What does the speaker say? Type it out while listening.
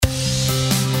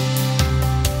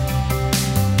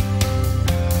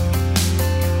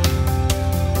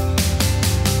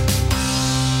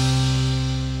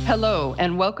Hello,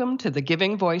 and welcome to the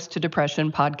Giving Voice to Depression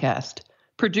podcast,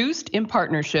 produced in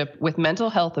partnership with Mental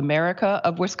Health America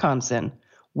of Wisconsin.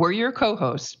 We're your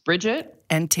co-hosts, Bridget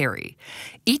and Terry.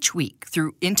 Each week,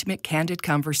 through intimate, candid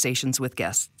conversations with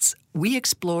guests, we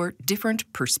explore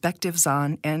different perspectives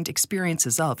on and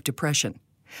experiences of depression.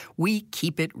 We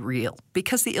keep it real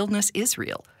because the illness is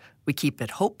real. We keep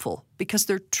it hopeful because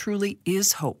there truly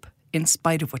is hope, in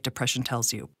spite of what depression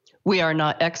tells you. We are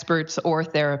not experts or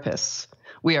therapists.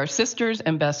 We are sisters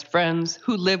and best friends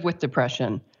who live with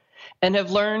depression and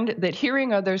have learned that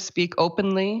hearing others speak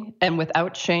openly and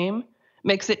without shame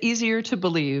makes it easier to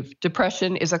believe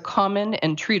depression is a common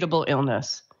and treatable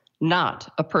illness,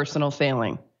 not a personal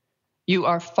failing. You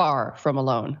are far from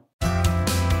alone.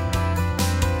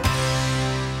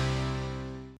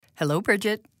 Hello,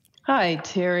 Bridget. Hi,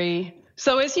 Terry.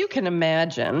 So as you can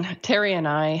imagine, Terry and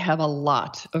I have a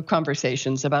lot of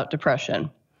conversations about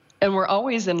depression. And we're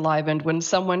always enlivened when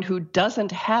someone who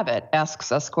doesn't have it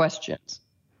asks us questions.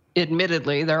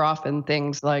 Admittedly, they're often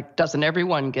things like, doesn't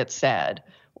everyone get sad?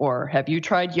 Or have you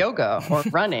tried yoga or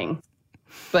running?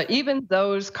 But even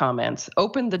those comments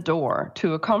open the door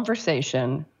to a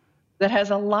conversation that has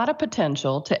a lot of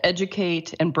potential to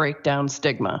educate and break down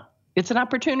stigma. It's an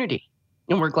opportunity,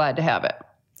 and we're glad to have it.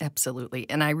 Absolutely.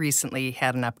 And I recently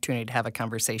had an opportunity to have a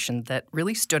conversation that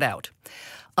really stood out.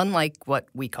 Unlike what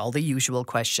we call the usual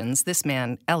questions, this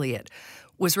man, Elliot,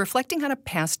 was reflecting on a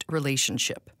past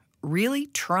relationship, really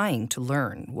trying to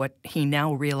learn what he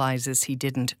now realizes he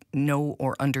didn't know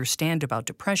or understand about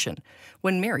depression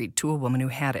when married to a woman who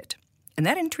had it. And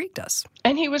that intrigued us.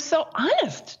 And he was so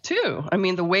honest, too. I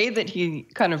mean, the way that he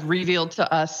kind of revealed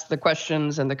to us the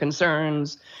questions and the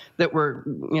concerns that were,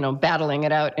 battling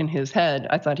it out in his head,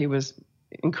 I thought he was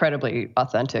incredibly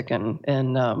authentic and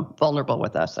vulnerable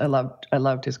with us. I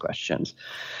loved his questions.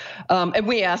 And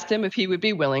we asked him if he would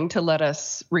be willing to let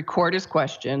us record his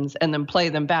questions and then play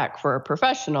them back for a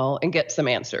professional and get some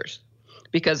answers,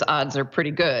 because odds are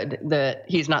pretty good that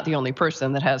he's not the only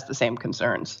person that has the same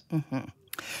concerns. Mm-hmm.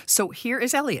 So here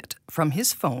is Elliot from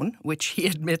his phone, which he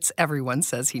admits everyone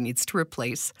says he needs to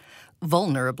replace,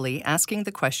 vulnerably asking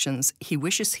the questions he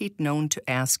wishes he'd known to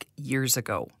ask years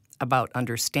ago about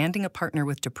understanding a partner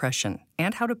with depression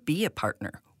and how to be a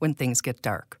partner when things get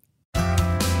dark.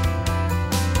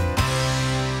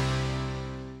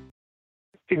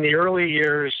 In the early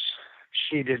years,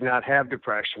 she did not have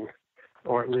depression,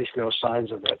 or at least no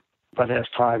signs of it. But as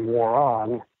time wore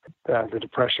on, the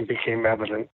depression became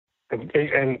evident. And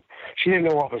she didn't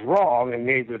know what was wrong, and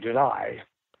neither did I.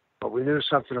 But we knew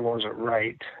something wasn't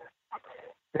right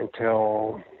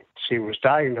until she was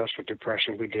diagnosed with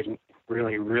depression. We didn't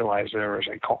really realize there was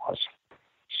a cause.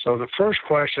 So the first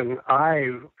question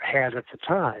I had at the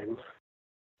time,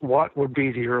 what would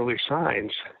be the early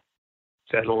signs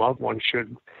that a loved one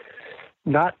should,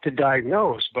 not to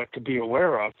diagnose, but to be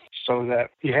aware of, so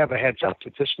that you have a heads up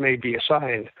that this may be a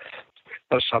sign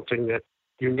of something that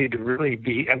you need to really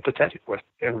be empathetic with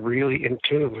and really in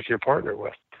tune with your partner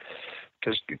with,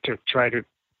 to try to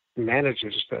manage it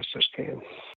as best as can.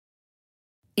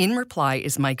 In reply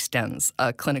is Mike Stenz,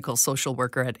 a clinical social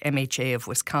worker at MHA of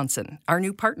Wisconsin, our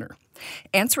new partner.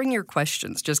 Answering your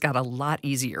questions just got a lot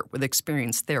easier with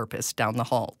experienced therapists down the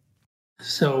hall.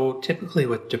 So typically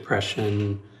with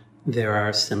depression, there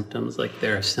are symptoms, like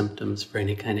there are symptoms for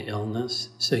any kind of illness.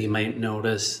 So you might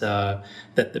notice that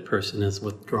the person is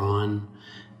withdrawn,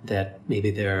 that maybe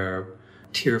they're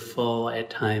tearful at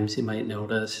times. You might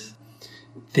notice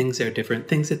things are different,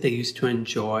 things that they used to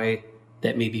enjoy,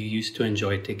 that maybe you used to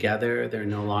enjoy together, they're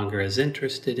no longer as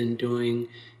interested in doing.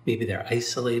 Maybe they're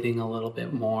isolating a little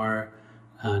bit more,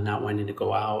 not wanting to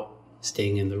go out,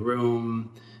 staying in the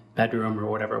room, bedroom or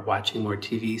whatever, watching more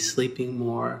TV, sleeping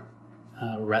more,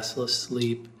 restless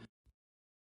sleep.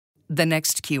 The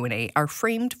next Q&A are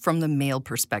framed from the male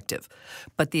perspective,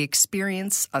 but the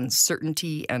experience,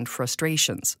 uncertainty, and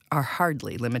frustrations are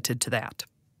hardly limited to that.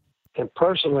 And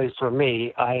personally, for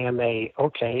me, I am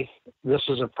okay, this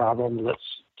is a problem, let's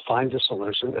find a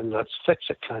solution and let's fix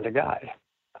it kind of guy.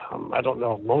 I don't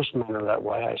know if most men are that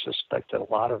way. I suspect that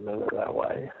a lot of men are that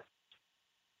way.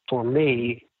 For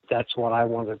me, that's what I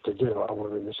wanted to do. I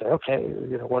wanted to say, okay,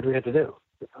 what do we have to do?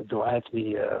 Do I have to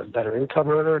be a better income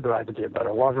earner? Do I have to be a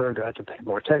better lover? Do I have to pay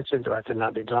more attention? Do I have to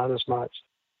not be gone as much?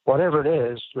 Whatever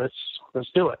it is, let's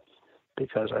do it.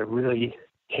 Because I really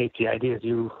hate the idea of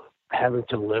you having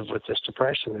to live with this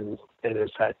depression and in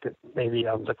fact, that maybe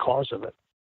I'm the cause of it.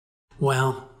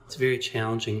 Well, it's very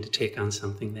challenging to take on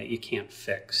something that you can't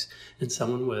fix. And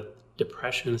someone with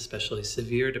depression, especially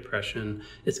severe depression,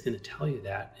 is going to tell you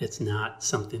that it's not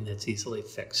something that's easily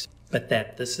fixed, but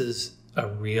that this is a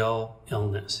real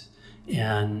illness.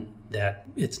 and that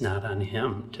it's not on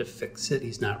him to fix it.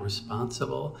 He's not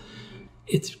responsible.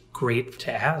 It's great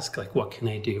to ask, like, what can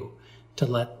I do? To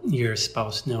let your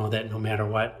spouse know that no matter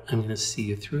what, I'm going to see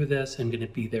you through this. I'm going to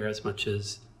be there as much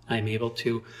as I'm able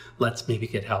to. Let's maybe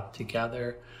get help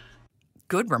together.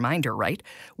 Good reminder, right?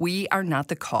 We are not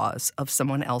the cause of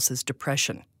someone else's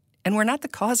depression. And we're not the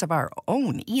cause of our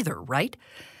own either, right?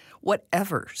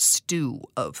 Whatever stew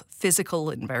of physical,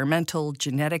 environmental,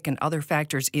 genetic, and other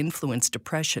factors influence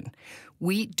depression,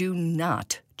 we do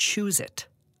not choose it.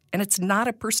 And it's not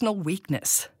a personal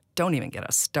weakness. Don't even get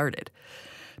us started.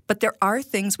 But there are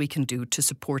things we can do to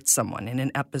support someone in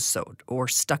an episode or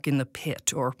stuck in the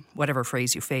pit or whatever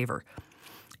phrase you favor.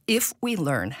 If we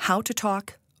learn how to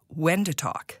talk, when to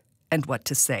talk, and what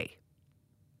to say.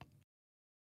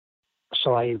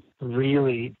 So I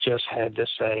really just had to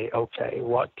say, okay,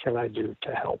 what can I do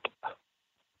to help?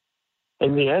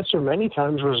 And the answer many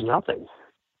times was nothing.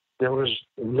 There was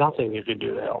nothing you could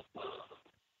do to help.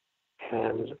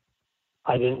 And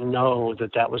I didn't know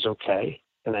that that was okay.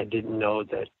 And I didn't know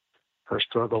that her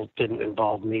struggle didn't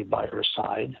involve me by her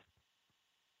side.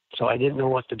 So I didn't know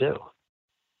what to do.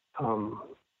 And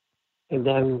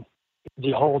then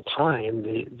the whole time,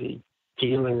 the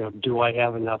feeling of, do I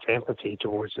have enough empathy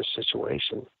towards the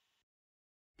situation?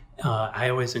 I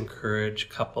always encourage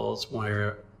couples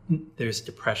where there's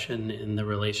depression in the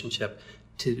relationship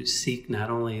to seek not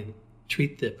only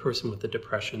treat the person with the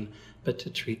depression, but to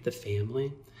treat the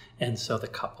family and so the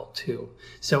couple too.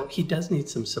 So he does need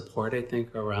some support, I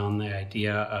think, around the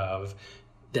idea of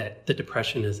that the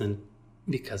depression isn't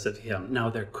because of him. Now,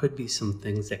 there could be some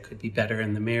things that could be better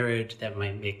in the marriage that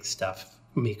might make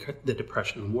the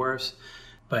depression worse,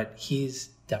 but he's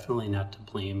definitely not to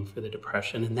blame for the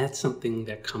depression. And that's something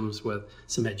that comes with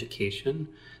some education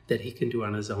that he can do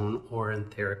on his own or in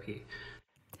therapy.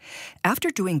 After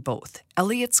doing both,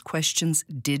 Elliot's questions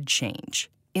did change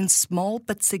in small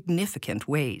but significant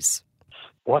ways.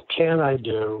 What can I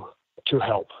do to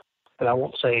help? And I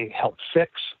won't say help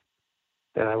fix,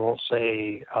 and I won't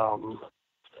say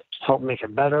help make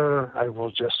it better. I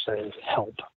will just say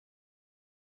help.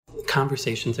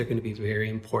 Conversations are going to be very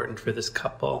important for this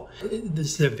couple.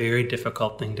 This is a very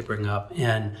difficult thing to bring up.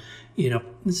 And,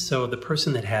 so the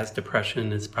person that has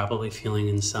depression is probably feeling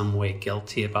in some way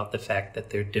guilty about the fact that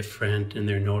they're different, and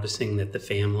they're noticing that the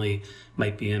family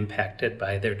might be impacted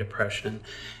by their depression.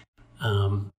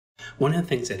 One of the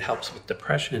things that helps with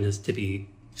depression is to be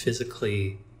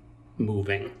physically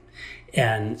moving.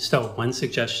 And so one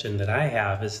suggestion that I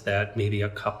have is that maybe a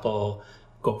couple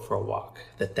go for a walk,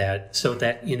 so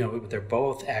that they're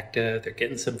both active, they're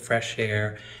getting some fresh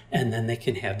air, and then they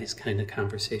can have these kind of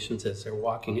conversations as they're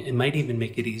walking. It might even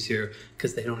make it easier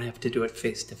because they don't have to do it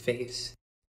face to face.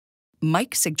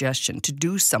 Mike's suggestion to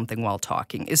do something while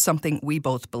talking is something we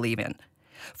both believe in.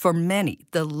 For many,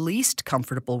 the least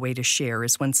comfortable way to share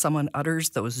is when someone utters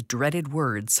those dreaded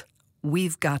words,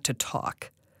 "We've got to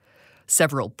talk."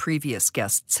 Several previous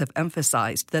guests have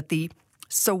emphasized that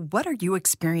 "So what are you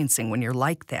experiencing when you're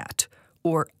like that?"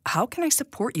 or "How can I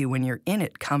support you when you're in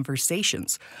it?"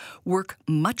 conversations work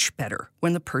much better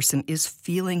when the person is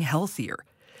feeling healthier.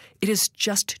 It is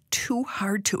just too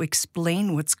hard to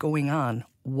explain what's going on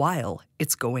while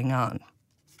it's going on.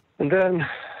 And then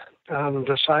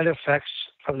the side effects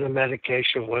of the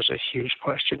medication was a huge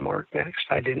question mark next.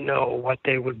 I didn't know what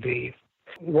they would be.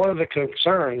 One of the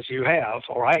concerns you have,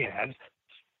 or I had,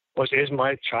 was, is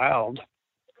my child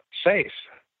safe?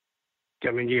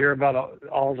 I mean, you hear about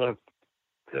all the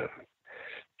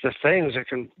things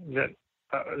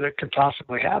that could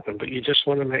possibly happen, but you just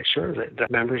want to make sure that the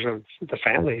members of the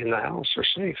family in the house are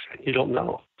safe. You don't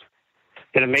know.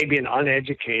 And it may be an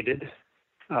uneducated,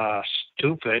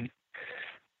 stupid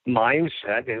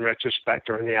mindset in retrospect,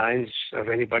 or in the eyes of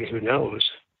anybody who knows,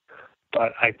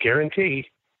 but I guarantee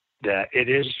that it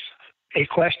is a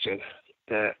question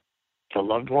that the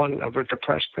loved one of a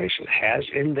depressed patient has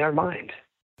in their mind.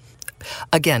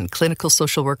 Again, clinical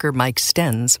social worker Mike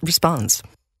Stenz responds.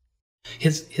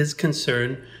 His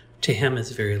concern to him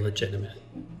is very legitimate.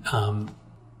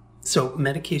 So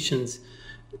medications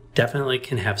definitely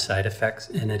can have side effects,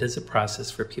 and it is a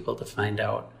process for people to find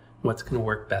out what's going to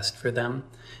work best for them.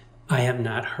 I have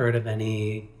not heard of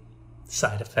any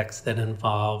side effects that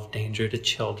involve danger to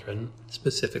children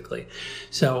specifically.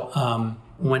 So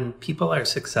when people are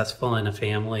successful in a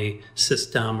family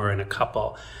system or in a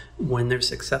couple, when they're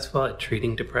successful at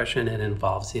treating depression, it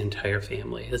involves the entire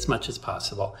family as much as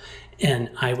possible.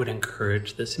 And I would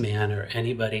encourage this man or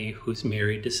anybody who's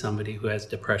married to somebody who has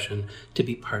depression to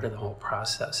be part of the whole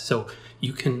process. So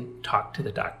you can talk to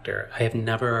the doctor.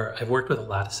 I've worked with a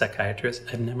lot of psychiatrists.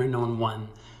 I've never known one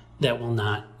that will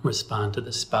not respond to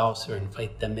the spouse or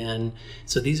invite them in.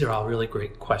 So these are all really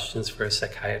great questions for a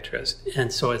psychiatrist.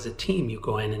 And so as a team, you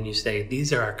go in and you say,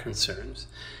 these are our concerns,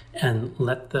 and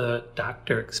let the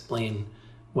doctor explain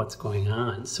what's going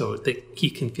on so that he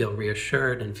can feel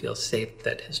reassured and feel safe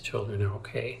that his children are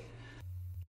okay.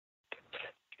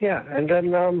 Yeah, and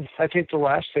then I think the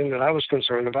last thing that I was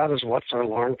concerned about is what's our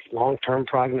long-term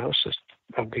prognosis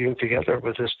of being together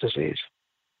with this disease.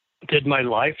 Did my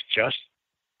life just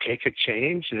take a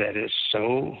change that is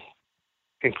so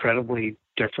incredibly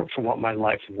different from what my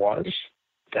life was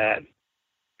that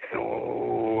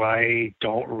I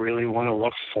don't really want to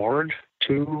look forward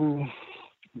to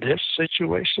this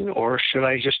situation, or should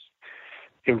I just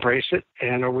embrace it,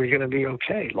 and are we going to be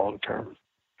okay long term?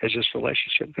 Is this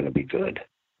relationship going to be good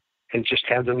and just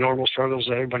have the normal struggles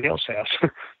that everybody else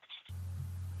has?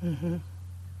 Mm-hmm.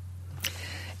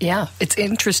 Yeah, it's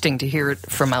interesting to hear it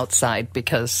from outside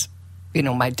because, you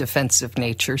know, my defensive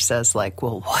nature says like,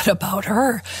 well, what about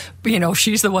her? You know,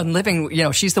 she's the one living, you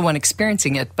know, she's the one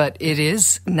experiencing it, but it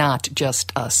is not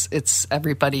just us. It's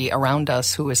everybody around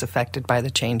us who is affected by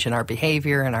the change in our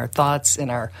behavior and our thoughts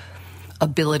and our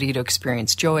ability to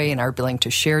experience joy and our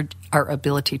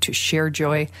ability to share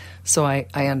joy. So I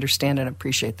understand and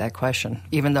appreciate that question,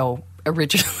 even though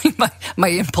originally my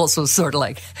impulse was sort of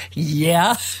like,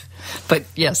 yeah, but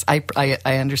yes, I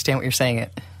understand what you're saying.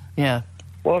 Yeah.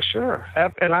 Well, sure.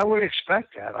 And I would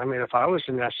expect that. I mean, if I was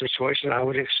in that situation, I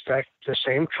would expect the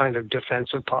same kind of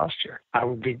defensive posture. I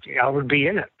would be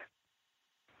in it.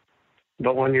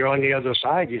 But when you're on the other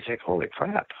side, you think, holy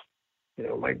crap. You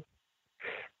know,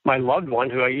 my loved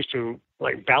one who I used to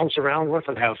like bounce around with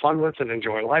and have fun with and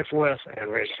enjoy life with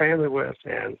and raise family with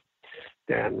and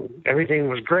everything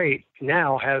was great,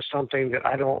 now has something that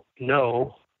I don't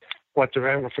know what the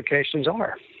ramifications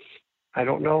are. I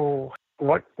don't know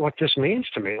what this means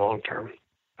to me long term.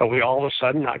 Are we all of a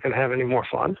sudden not going to have any more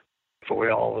fun? Are we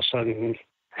all of a sudden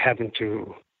having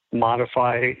to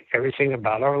modify everything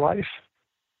about our life?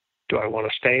 Do I want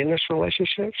to stay in this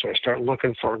relationship? So I start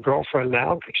looking for a girlfriend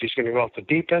now because she's going to go off the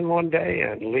deep end one day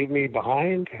and leave me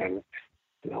behind. And,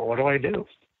 you know, what do I do?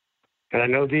 And I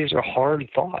know these are hard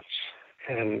thoughts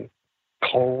and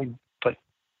cold, but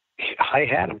I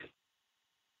had them.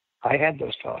 I had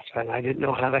those thoughts, and I didn't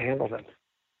know how to handle them.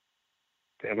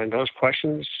 I mean, those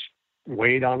questions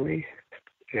weighed on me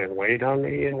and weighed on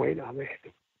me and weighed on me.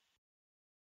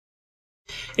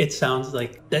 It sounds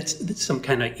like that's some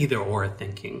kind of either or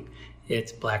thinking.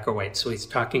 It's black or white. So he's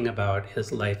talking about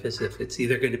his life as if it's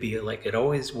either going to be like it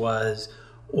always was,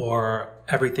 or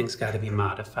everything's got to be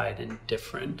modified and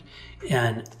different.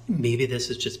 And maybe this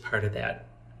is just part of that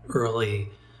early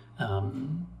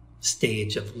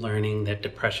stage of learning that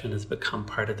depression has become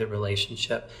part of the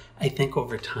relationship. I think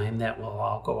over time that will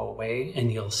all go away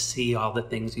and you'll see all the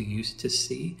things you used to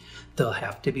see. There'll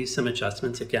have to be some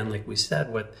adjustments. Again, like we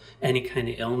said, with any kind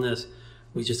of illness,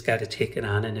 we just got to take it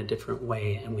on in a different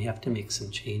way and we have to make some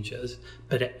changes.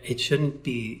 But they shouldn't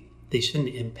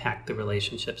impact the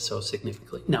relationship so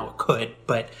significantly. Now it could,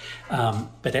 but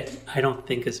I don't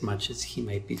think as much as he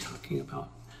might be talking about.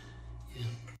 Yeah.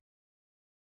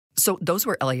 So those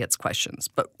were Elliot's questions,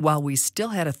 but while we still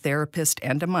had a therapist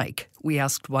and a mic, we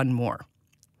asked one more.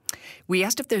 We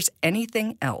asked if there's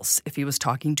anything else, if he was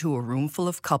talking to a room full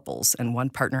of couples and one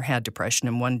partner had depression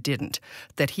and one didn't,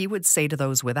 that he would say to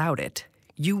those without it,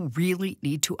 you really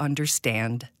need to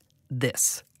understand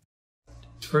this.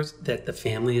 First, that the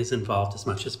family is involved as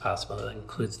much as possible. That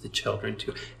includes the children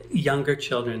too. Younger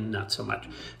children, not so much.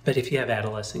 But if you have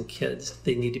adolescent kids,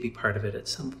 they need to be part of it at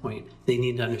some point. They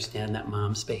need to understand that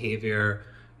mom's behavior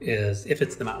is, if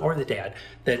it's the mom or the dad,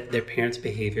 that their parents'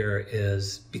 behavior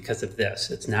is because of this.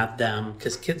 It's not them,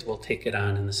 because kids will take it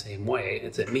on in the same way.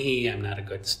 It's at me, I'm not a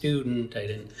good student, I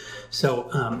didn't. So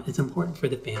it's important for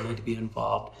the family to be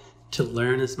involved, to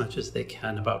learn as much as they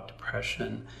can about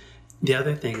depression. The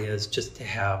other thing is just to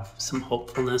have some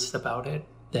hopefulness about it,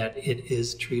 that it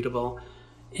is treatable.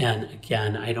 And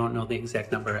again, I don't know the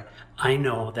exact number. I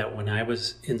know that when I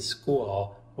was in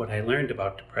school, what I learned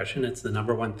about depression, it's the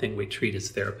number one thing we treat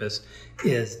as therapists,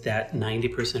 is that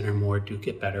 90% or more do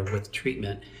get better with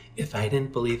treatment. If I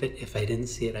didn't believe it, if I didn't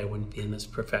see it, I wouldn't be in this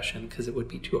profession because it would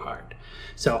be too hard.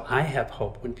 So I have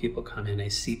hope when people come in. I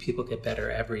see people get better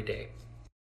every day.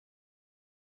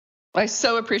 I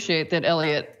so appreciate that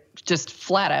Elliot just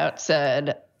flat out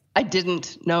said, I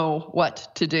didn't know what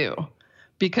to do,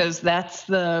 because that's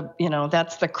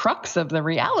the crux of the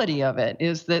reality of it,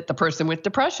 is that the person with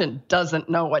depression doesn't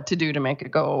know what to do to make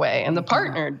it go away. And the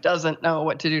partner doesn't know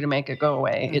what to do to make it go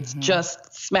away. Mm-hmm. It's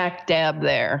just smack dab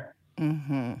there.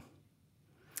 Mm-hmm.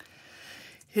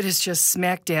 It is just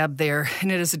smack dab there, and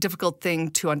it is a difficult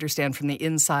thing to understand from the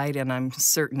inside, and I'm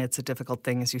certain it's a difficult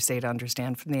thing, as you say, to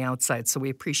understand from the outside. So we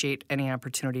appreciate any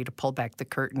opportunity to pull back the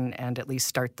curtain and at least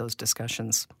start those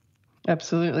discussions.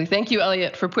 Absolutely. Thank you,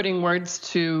 Elliot, for putting words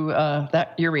to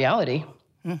your reality.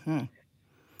 Mm-hmm.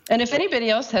 And if anybody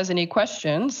else has any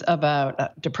questions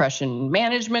about depression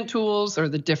management tools or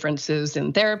the differences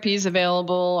in therapies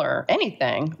available or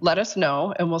anything, let us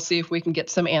know, and we'll see if we can get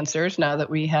some answers now that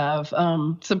we have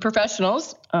some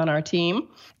professionals on our team.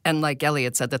 And like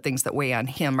Elliot said, the things that weigh on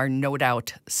him are no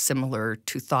doubt similar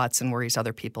to thoughts and worries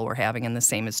other people were having, and the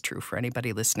same is true for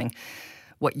anybody listening.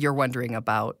 What you're wondering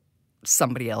about,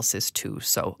 somebody else is too.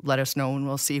 So let us know, and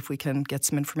we'll see if we can get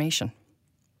some information.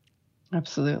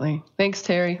 Absolutely. Thanks,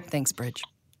 Terry. Thanks, Bridge.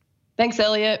 Thanks,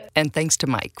 Elliot. And thanks to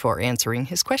Mike for answering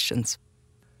his questions.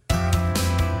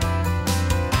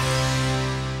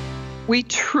 We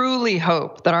truly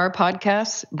hope that our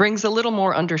podcast brings a little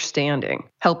more understanding,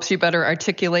 helps you better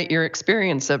articulate your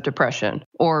experience of depression,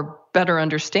 or better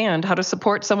understand how to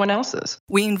support someone else's.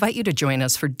 We invite you to join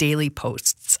us for daily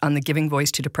posts on the Giving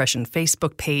Voice to Depression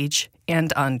Facebook page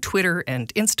and on Twitter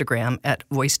and Instagram at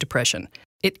Voice Depression.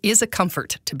 It is a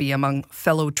comfort to be among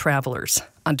fellow travelers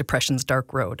on depression's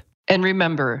dark road. And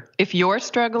remember, if you're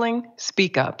struggling,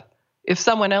 speak up. If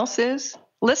someone else is,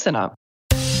 listen up.